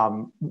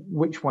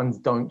 Which ones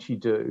don't you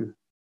do?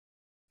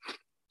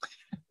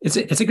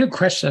 It's a good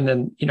question,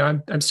 and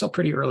I'm still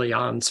pretty early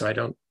on, so I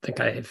don't think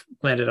I've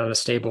landed on a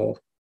stable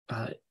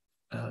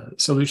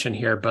solution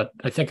here. But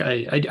I think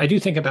I do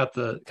think about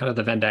the kind of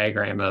the Venn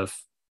diagram of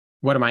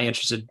what am I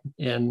interested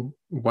in,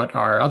 what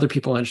are other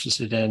people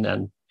interested in,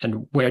 and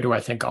where do I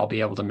think I'll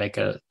be able to make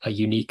a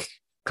unique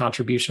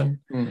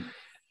contribution.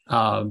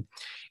 And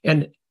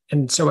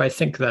so I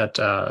think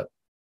that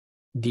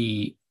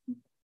the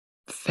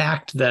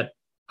fact that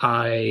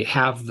I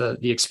have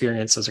the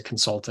experience as a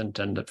consultant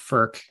and at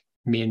FERC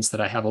means that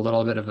I have a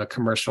little bit of a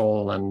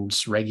commercial and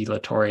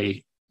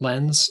regulatory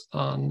lens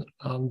on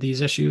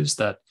these issues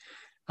that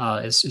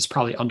is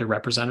probably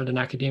underrepresented in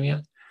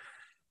academia.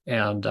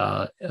 And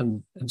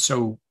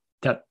so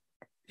that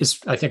is,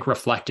 I think,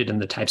 reflected in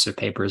the types of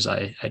papers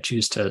I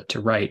choose to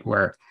write,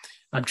 where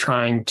I'm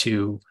trying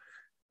to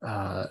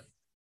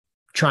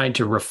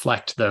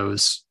reflect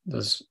those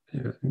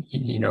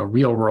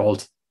real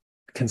world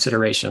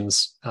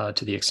considerations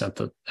to the extent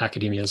that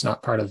academia is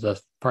not part of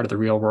the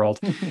real world,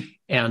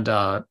 and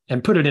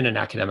put it in an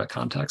academic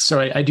context. So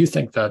I do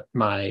think that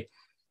my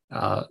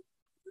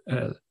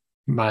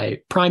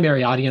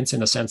primary audience,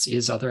 in a sense,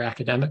 is other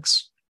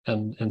academics,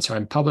 and so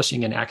I'm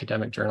publishing in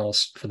academic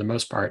journals for the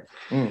most part.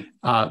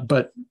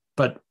 But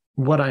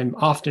what I'm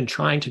often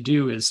trying to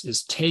do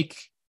is take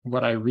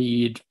what I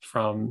read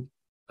from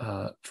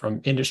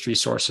industry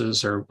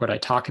sources, or what I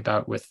talk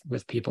about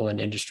with people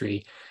in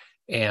industry,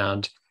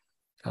 and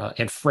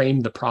frame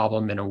the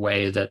problem in a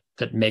way that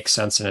makes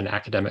sense in an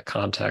academic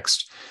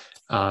context,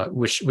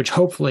 which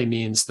hopefully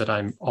means that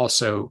I'm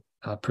also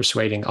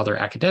persuading other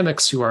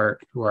academics who are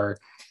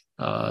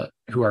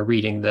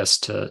reading this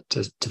to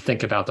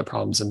think about the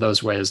problems in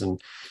those ways,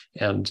 and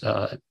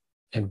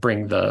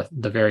bring the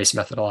various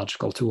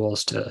methodological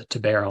tools to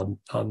bear on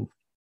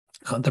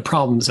the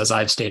problems as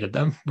I've stated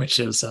them, which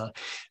is a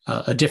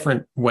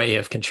different way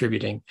of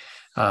contributing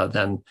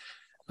than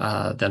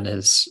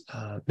is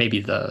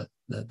maybe the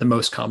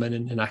most common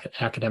in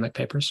academic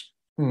papers.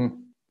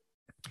 And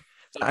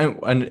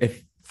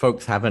if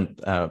folks haven't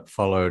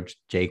followed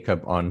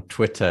Jacob on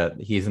Twitter,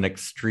 he's an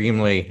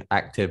extremely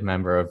active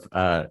member of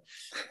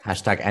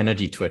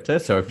 #energy Twitter.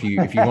 So if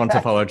you want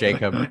to follow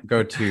Jacob,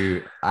 go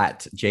to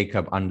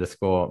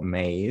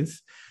 @Jacob_Mays.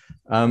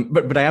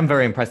 But I am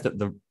very impressed at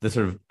the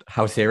sort of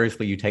how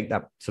seriously you take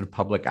that sort of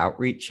public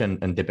outreach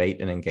and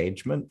debate and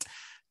engagement.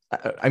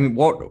 I mean,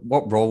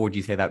 what role would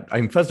you say that? I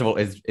mean, first of all,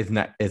 is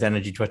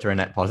Energy Twitter a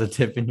net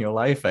positive in your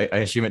life? I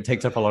assume it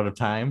takes up a lot of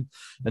time.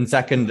 And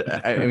second,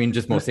 I mean,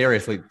 just more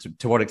seriously,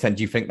 to what extent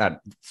do you think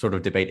that sort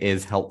of debate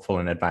is helpful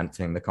in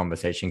advancing the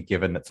conversation,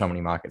 given that so many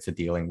markets are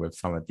dealing with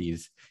some of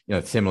these,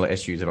 similar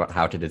issues about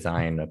how to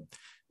design a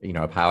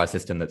power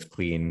system that's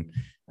clean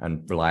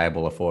and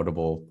reliable,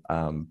 affordable,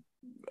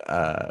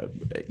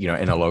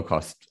 in a low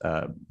cost,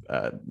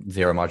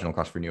 zero marginal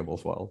cost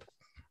renewables world?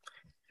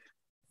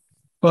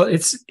 Well,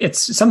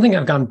 it's something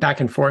I've gone back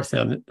and forth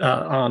on,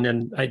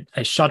 and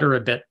I shudder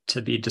a bit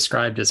to be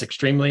described as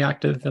extremely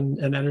active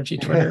in energy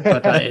Twitter,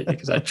 but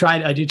because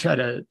I do try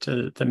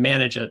to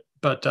manage it.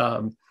 But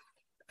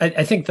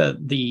I think that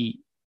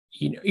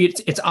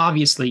it's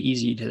obviously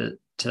easy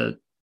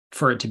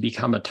for it to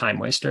become a time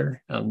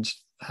waster, and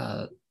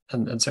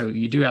so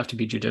you do have to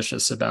be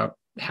judicious about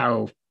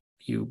how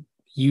you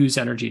use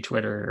energy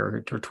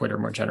Twitter or Twitter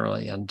more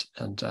generally and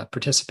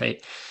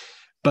participate.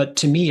 But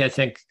to me, I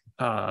think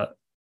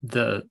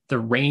the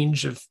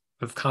range of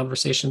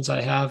conversations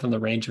I have and the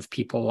range of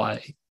people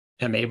I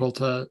am able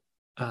to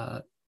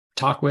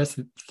talk with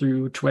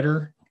through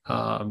Twitter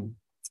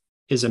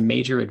is a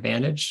major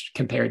advantage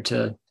compared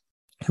to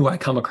who I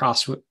come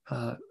across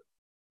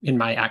in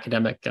my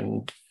academic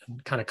and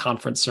kind of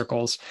conference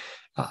circles.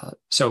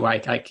 So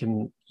I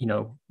can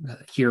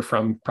hear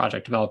from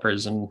project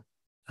developers and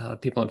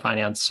people in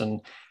finance and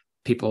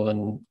people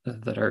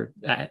that are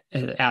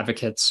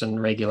advocates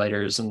and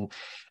regulators, and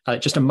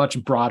just a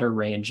much broader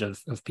range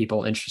of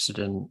people interested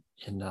in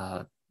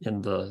the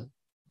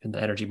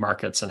energy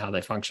markets and how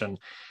they function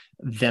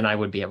than I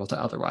would be able to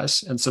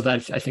otherwise. And so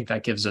that, I think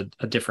that gives a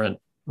different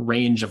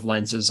range of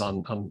lenses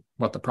on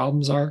what the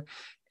problems are,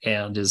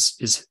 and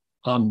is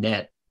on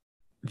net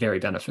very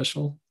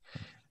beneficial.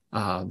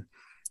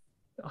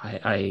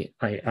 I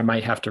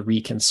might have to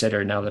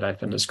reconsider, now that I've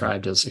been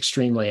described as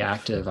extremely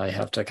active. I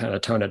have to kind of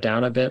tone it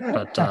down a bit,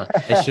 but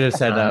I should have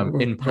said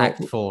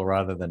impactful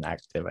rather than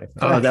active, I think.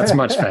 Oh, that's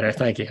much better.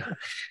 Thank you.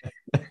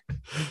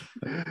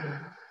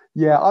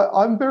 Yeah,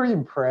 I'm very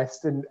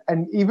impressed. And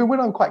even when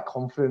I'm quite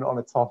confident on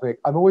a topic,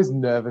 I'm always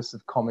nervous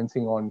of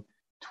commenting on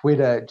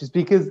Twitter just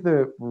because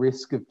the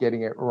risk of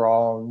getting it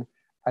wrong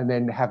and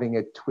then having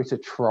a Twitter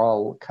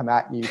troll come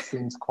at you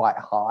seems quite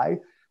high.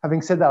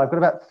 Having said that, I've got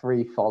about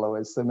 3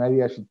 followers, so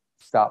maybe I should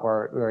start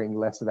worrying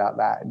less about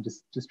that and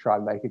just try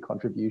and make a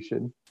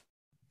contribution.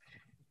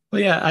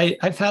 Well, yeah,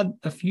 I've had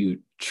a few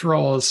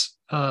trolls,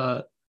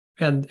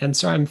 and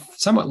so I'm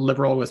somewhat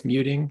liberal with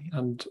muting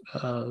and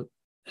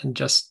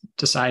just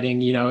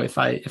deciding, if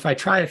I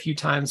try a few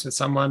times with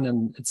someone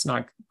and it's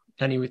not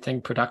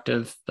anything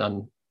productive,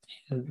 then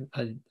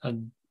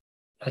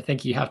I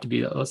think you have to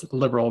be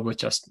liberal with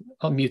just,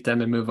 I'll mute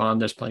them and move on.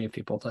 There's plenty of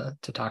people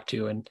to talk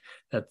to, and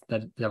that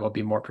will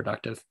be more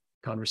productive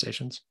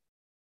conversations.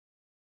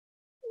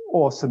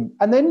 Awesome.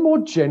 And then more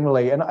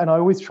generally, and I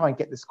always try and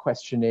get this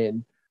question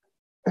in,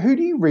 who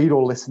do you read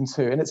or listen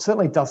to? And it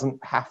certainly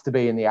doesn't have to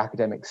be in the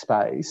academic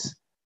space,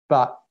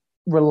 but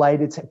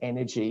related to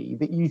energy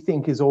that you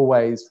think is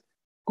always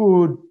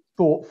good,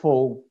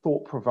 thoughtful,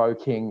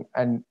 thought-provoking,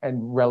 and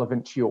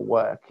relevant to your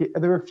work. Are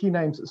there a few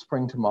names that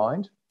spring to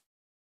mind?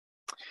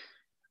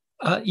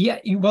 Yeah.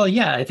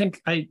 I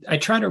think I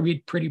try to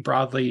read pretty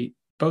broadly,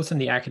 both in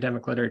the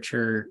academic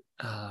literature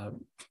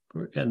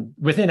and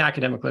within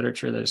academic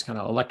literature. There's kind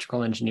of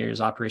electrical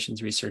engineers,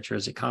 operations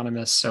researchers,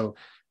 economists. So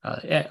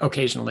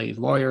occasionally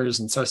lawyers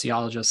and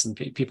sociologists and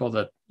people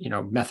that,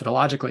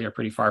 methodologically are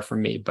pretty far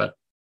from me, but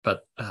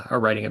are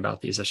writing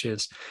about these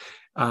issues.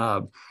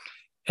 And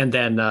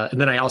then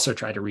I also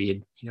try to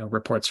read,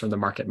 reports from the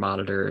market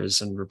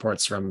monitors and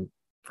reports from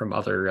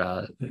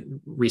other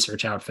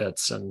research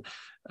outfits and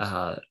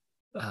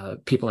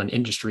people in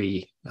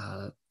industry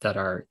that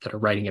are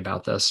writing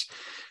about this.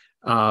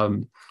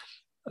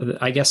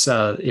 I guess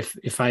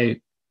if I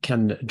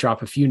can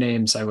drop a few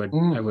names, I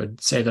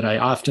would say that I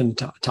often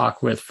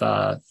talk with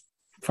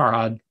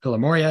Farhad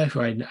Villamoria,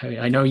 who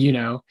I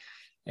know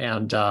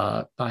and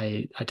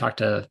I talked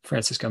to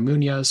Francisco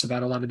Munoz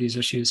about a lot of these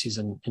issues. He's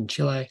in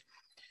Chile,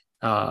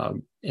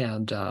 and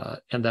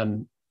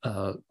then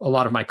a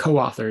lot of my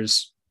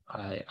co-authors,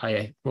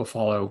 I will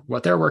follow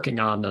what they're working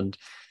on and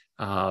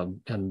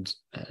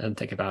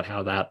think about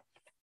how that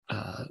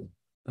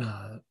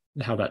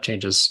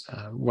changes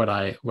what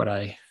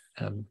I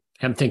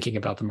am thinking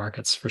about the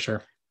markets, for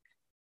sure.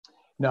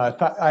 No,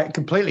 I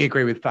completely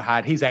agree with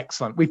Farhad. He's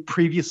excellent. We've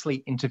previously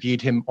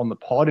interviewed him on the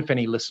pod. If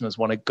any listeners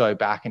want to go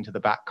back into the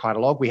back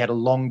catalogue, we had a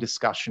long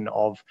discussion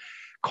of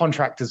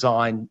contract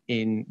design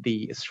in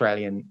the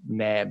Australian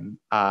NEM.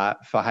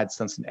 Farhad's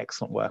done some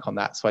excellent work on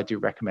that, so I do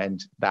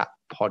recommend that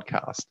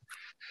podcast.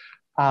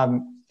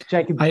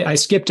 Jacob, I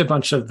skipped a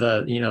bunch of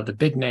the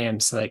big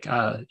names, like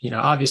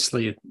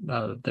obviously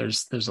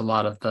there's a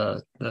lot of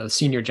the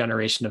senior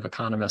generation of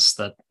economists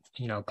that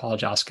Paul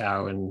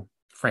Joskow and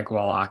Frank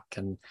Wallach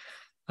and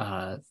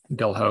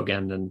Bill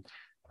Hogan and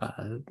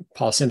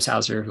Paul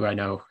Simshauser, who I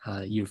know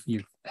you've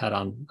had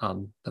on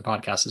the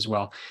podcast as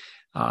well.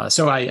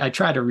 So I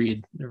try to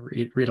read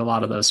a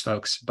lot of those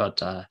folks,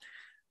 but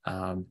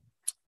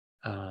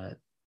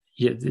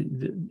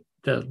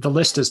the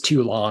list is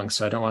too long,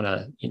 so I don't want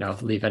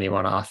to leave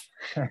anyone off.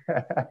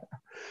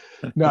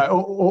 No,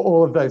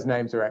 all of those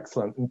names are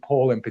excellent, and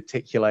Paul in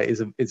particular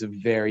is a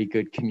very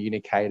good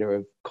communicator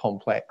of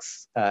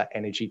complex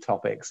energy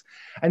topics,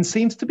 and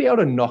seems to be able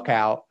to knock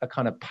out a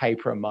kind of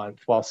paper a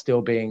month while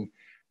still being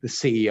the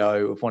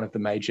CEO of one of the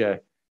major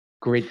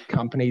grid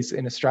companies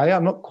in Australia.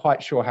 I'm not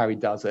quite sure how he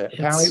does it.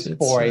 Apparently it's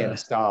 4 a.m.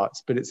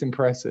 starts, but it's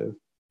impressive.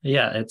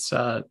 Yeah, it's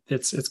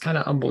kind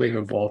of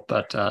unbelievable,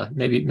 but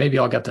maybe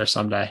I'll get there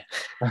someday.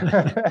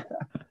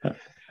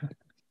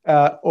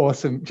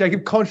 Awesome,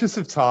 Jacob. Conscious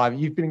of time,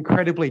 you've been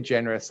incredibly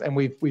generous, and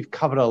we've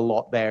covered a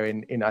lot there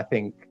in I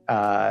think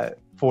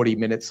 40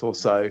 minutes or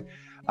so.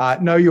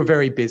 No, you're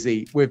very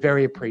busy. We're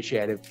very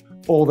appreciative.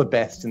 All the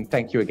best, and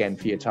thank you again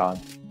for your time.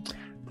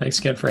 Thanks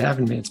again for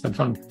having me. It's been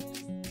fun.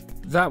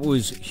 That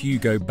was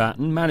Hugo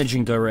Batten,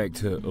 Managing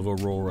Director of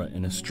Aurora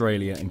in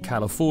Australia and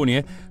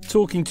California,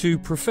 talking to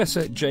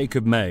Professor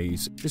Jacob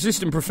Mays,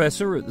 Assistant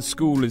Professor at the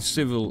School of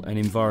Civil and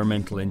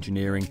Environmental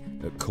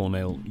Engineering at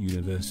Cornell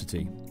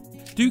University.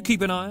 Do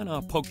keep an eye on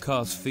our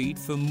podcast feed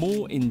for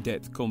more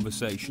in-depth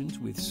conversations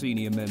with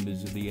senior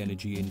members of the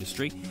energy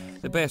industry.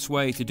 The best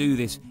way to do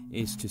this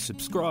is to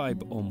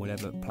subscribe on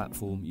whatever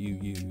platform you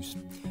use.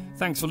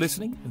 Thanks for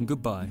listening, and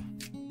goodbye.